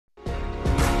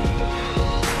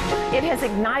It has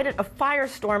ignited a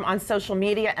firestorm on social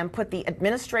media and put the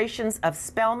administrations of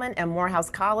Spelman and Morehouse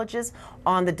colleges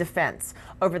on the defense.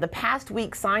 Over the past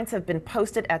week, signs have been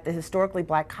posted at the historically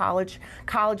black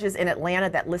colleges in Atlanta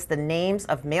that list the names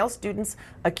of male students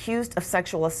accused of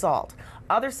sexual assault.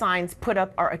 Other signs put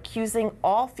up are accusing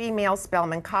all-female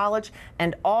Spelman College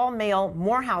and all-male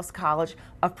Morehouse College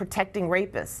of protecting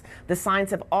rapists. The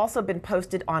signs have also been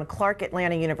posted on Clark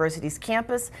Atlanta University's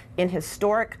campus in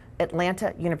historic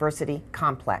Atlanta University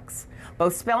complex.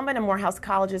 Both Spelman and Morehouse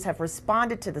colleges have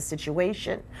responded to the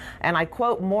situation, and I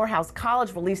quote, Morehouse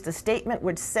College released a statement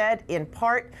which said, in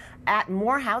part, at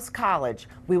Morehouse College,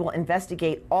 we will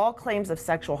investigate all claims of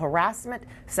sexual harassment,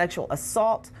 sexual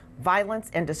assault, violence,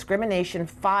 and discrimination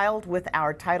filed with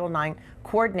our Title IX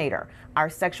coordinator. Our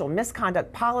sexual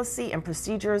misconduct policy and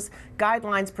procedures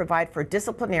guidelines provide for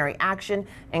disciplinary action,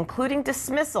 including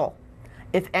dismissal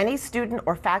if any student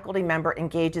or faculty member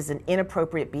engages in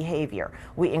inappropriate behavior.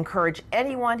 We encourage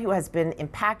anyone who has been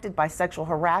impacted by sexual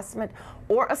harassment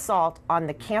or assault on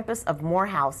the campus of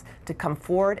Morehouse to come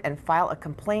forward and file a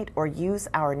complaint or use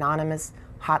our anonymous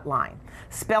hotline.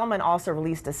 Spelman also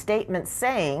released a statement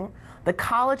saying, the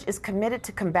college is committed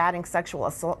to combating sexual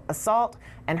assault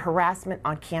and harassment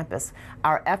on campus.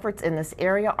 Our efforts in this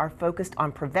area are focused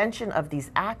on prevention of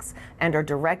these acts and are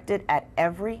directed at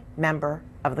every member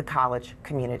of the college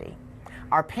community.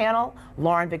 Our panel,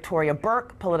 Lauren Victoria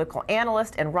Burke, political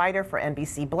analyst and writer for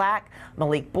NBC Black,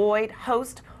 Malik Boyd,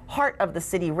 host, Heart of the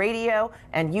City Radio,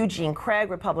 and Eugene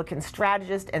Craig, Republican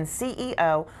strategist and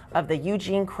CEO of the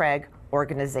Eugene Craig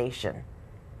Organization.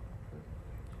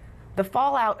 The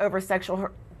fallout over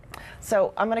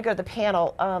so I'm going to go to the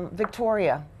panel.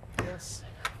 Victoria, yes.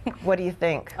 What do you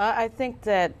think? I think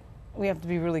that we have to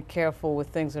be really careful with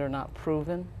things that are not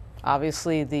proven.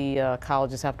 Obviously, the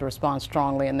colleges have to respond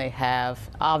strongly, and they have.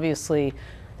 Obviously,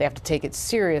 they have to take it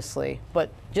seriously, but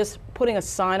just putting a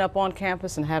sign up on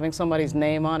campus and having somebody's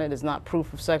name on it is not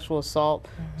proof of sexual assault.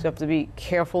 So you have to be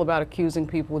careful about accusing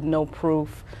people with no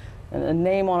proof. And a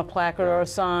name on a placard or a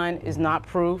sign is not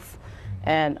proof.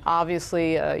 And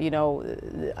obviously, you know,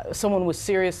 someone was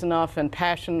serious enough and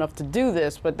passionate enough to do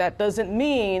this, but that doesn't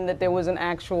mean that there was an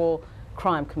actual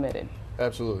crime committed.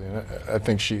 Absolutely, and I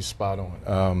think she's spot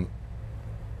on.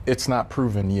 It's not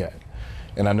proven yet.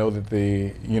 And I know that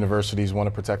the universities want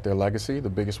to protect their legacy. The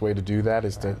biggest way to do that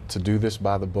is to do this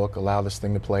by the book, allow this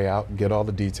thing to play out, get all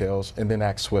the details, and then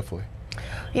act swiftly.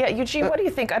 Yeah, Eugene, what do you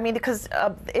think? I mean, because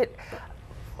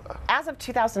as of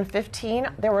 2015,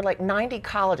 there were like 90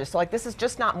 colleges. So like this is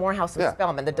just not Morehouse and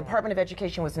Spelman. The Department of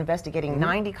Education was investigating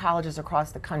 90 colleges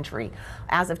across the country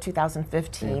as of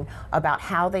 2015 about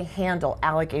how they handle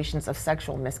allegations of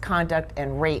sexual misconduct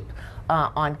and rape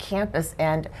on campus.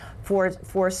 And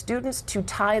for students to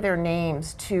tie their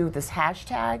names to this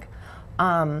hashtag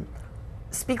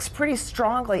speaks pretty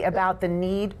strongly about the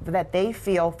need that they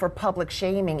feel for public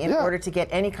shaming in order to get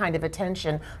any kind of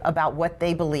attention about what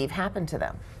they believe happened to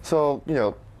them. So, you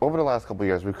know, over the last couple of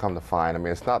years, we've come to find, I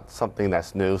mean, it's not something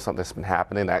that's new, something that's been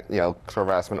happening, that, you know,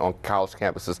 harassment on college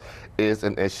campuses is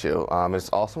an issue. It's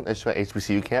also an issue at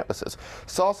HBCU campuses.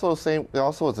 It's also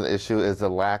is an issue is the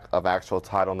lack of actual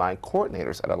Title IX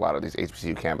coordinators at a lot of these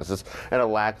HBCU campuses, and a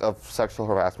lack of sexual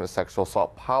harassment, sexual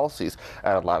assault policies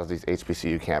at a lot of these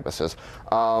HBCU campuses.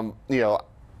 You know,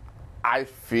 I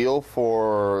feel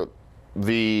for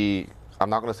the,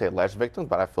 I'm not going to say alleged victims,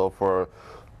 but I feel for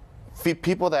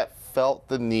people that felt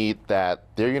the need that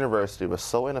their university was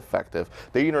so ineffective,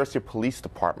 their university police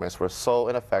departments were so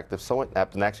ineffective, so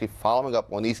inept in actually following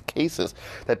up on these cases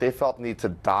that they felt the need to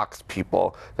dox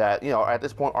people that, you know, at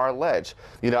this point are alleged.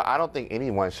 You know, I don't think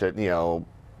anyone should, you know,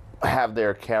 have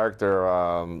their character,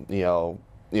 you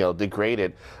know,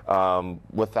 degraded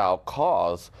without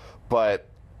cause, but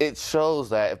it shows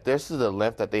that if this is the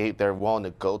length that they're willing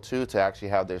to go to actually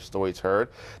have their stories heard,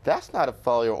 that's not a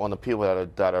failure on the people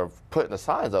that are putting the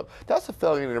signs up. That's a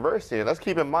failure in the university. And let's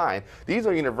keep in mind, these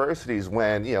are universities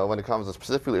when, you know, when it comes to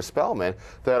specifically Spelman,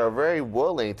 that are very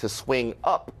willing to swing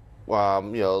up.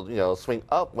 Swing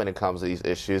up when it comes to these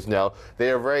issues. You know, they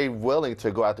are very willing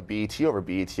to go out to BET over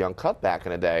BET Uncut back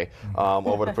in the day,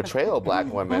 over the portrayal of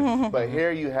black women. But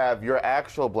here you have your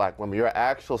actual black women, your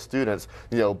actual students,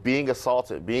 you know, being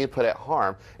assaulted, being put at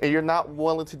harm, and you're not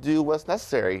willing to do what's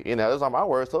necessary. You know, those aren't my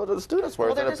words; those are the students'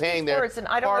 words that are paying their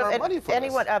hard-earned money for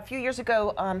this. A few years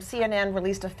ago, CNN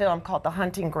released a film called The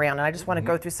Hunting Ground, and I just want to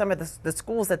go through some of the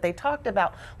schools that they talked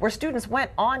about, where students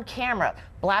went on camera,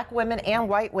 black women and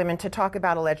white women, women to talk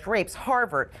about alleged rapes: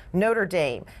 Harvard, Notre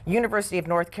Dame, University of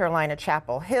North Carolina,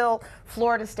 Chapel Hill,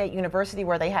 Florida State University,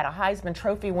 where they had a Heisman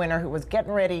Trophy winner who was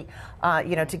getting ready,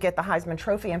 to get the Heisman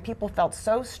Trophy, and people felt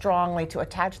so strongly to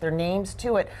attach their names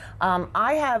to it.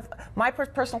 I have, my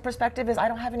personal perspective is I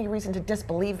don't have any reason to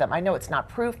disbelieve them. I know it's not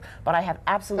proof, but I have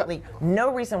absolutely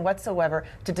no reason whatsoever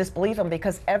to disbelieve them,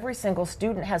 because every single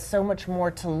student has so much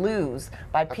more to lose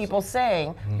by people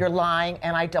saying you're lying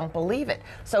and I don't believe it.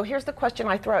 So here's the question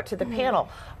I throw out to the panel.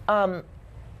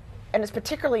 And it's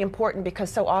particularly important because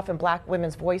so often black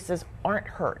women's voices aren't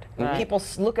heard. Right. People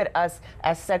look at us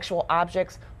as sexual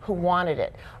objects who wanted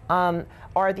it.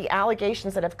 Are the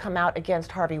allegations that have come out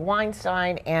against Harvey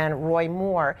Weinstein and Roy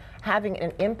Moore having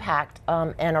an impact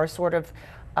and are sort of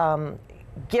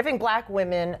giving black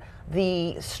women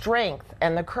the strength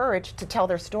and the courage to tell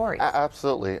their stories?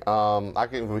 Absolutely.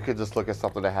 We could just look at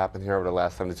something that happened here over the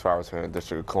last 72 hours here in the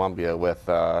District of Columbia with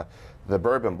the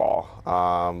Bourbon Ball,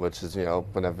 which is,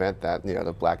 an event that,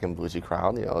 the black and bougie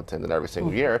crowd, attended every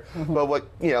single year. But what,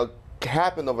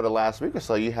 happened over the last week or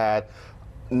so, you had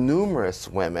numerous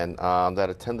women that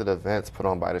attended events put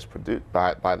on by this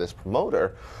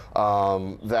promoter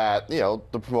that,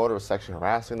 the promoter was sexually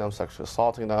harassing them, sexually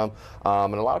assaulting them,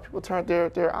 and a lot of people turned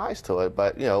their eyes to it.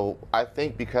 But, I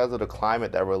think because of the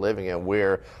climate that we're living in,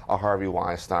 where a Harvey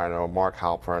Weinstein or Mark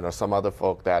Halpern or some other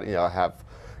folk that, have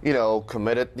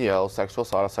committed, sexual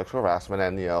assault or sexual harassment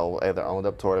and, either owned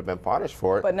up to it or been punished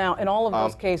for it. But now, in all of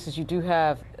those cases, you do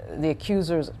have the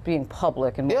accusers being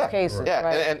public in most cases, yeah.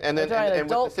 right? And with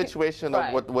the situation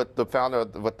of with the founder,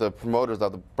 with the promoters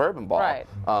of the Bourbon Ball,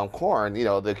 Corn,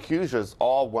 the accusers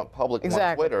all went public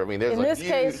on Twitter. I mean, there's in this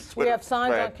case, we have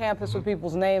signs on campus with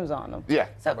people's names on them. Yeah.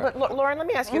 So, but Lauren, let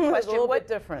me ask you a question. It's a little bit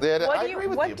different. Yeah, I agree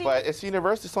with you, but it's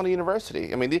university. It's on the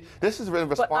university. I mean, this is in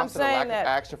response to the lack of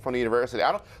action from the university.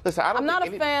 I'm not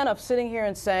a fan of sitting here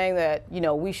and saying that,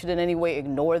 we should in any way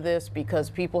ignore this because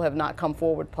people have not come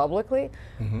forward publicly,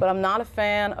 but I'm not a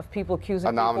fan of people accusing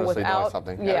people without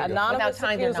anonymous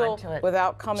accusal,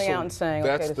 without coming out and saying,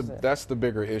 that's the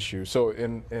bigger issue. So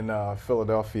in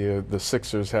Philadelphia, the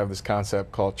Sixers have this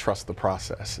concept called trust the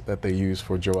process that they use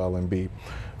for Joel Embiid.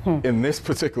 In this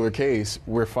particular case,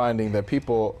 we're finding that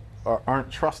people aren't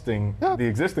trusting the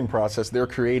existing process. They're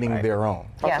creating their own.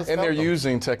 Yes. And they're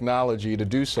using technology to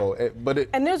do so.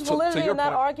 And there's validity in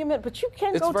that argument, but you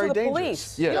can't go to the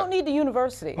police. Yeah. You don't need the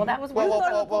university. Well, that was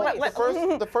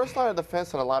the first line of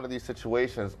defense in a lot of these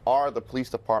situations are the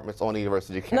police departments on the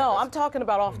university campus. No, I'm talking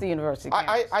about off the university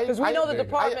campus. Because we know the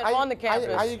department on the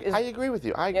campus I agree with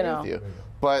you. I agree with you.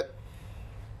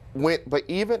 But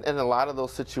even in a lot of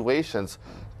those situations,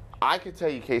 I could tell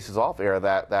you cases off air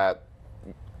that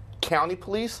county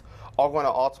police are going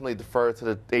to ultimately defer to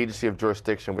the agency of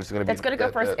jurisdiction, which is going to be. That's going to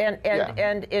go first.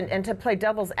 And to play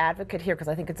devil's advocate here, because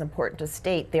I think it's important to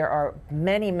state, there are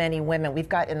many, many women. We've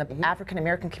got in the African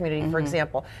American community, for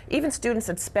example, even students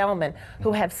at Spelman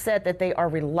who have said that they are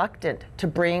reluctant to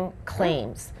bring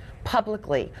claims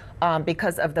publicly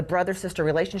because of the brother-sister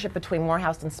relationship between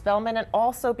Morehouse and Spelman, and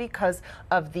also because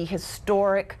of the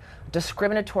historic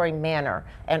discriminatory manner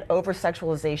and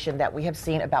over-sexualization that we have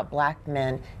seen about black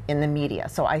men in the media.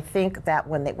 So I think that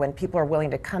when people are willing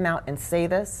to come out and say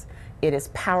this, it is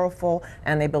powerful,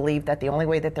 and they believe that the only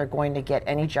way that they're going to get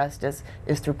any justice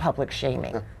is through public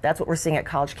shaming. That's what we're seeing at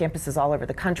college campuses all over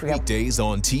the country. Weekdays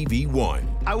on TV One.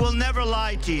 I will never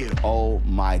lie to you. Oh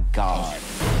my God.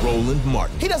 Roland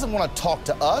Martin. He doesn't want to talk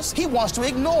to us. He wants to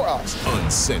ignore us.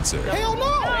 Uncensored. Hell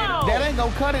no. That ain't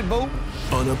gonna cut it, boo.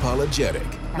 Unapologetic.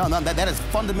 No, that is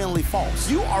fundamentally false.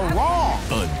 You are wrong.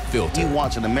 Unfiltered. He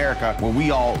wants an America where we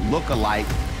all look alike.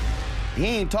 He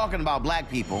ain't talking about black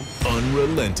people.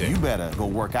 Unrelenting. You better go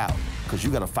work out, because you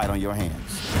got a fight on your hands.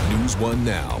 NewsOne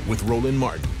Now with Roland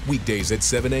Martin. Weekdays at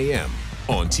 7 a.m.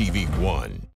 on TV One.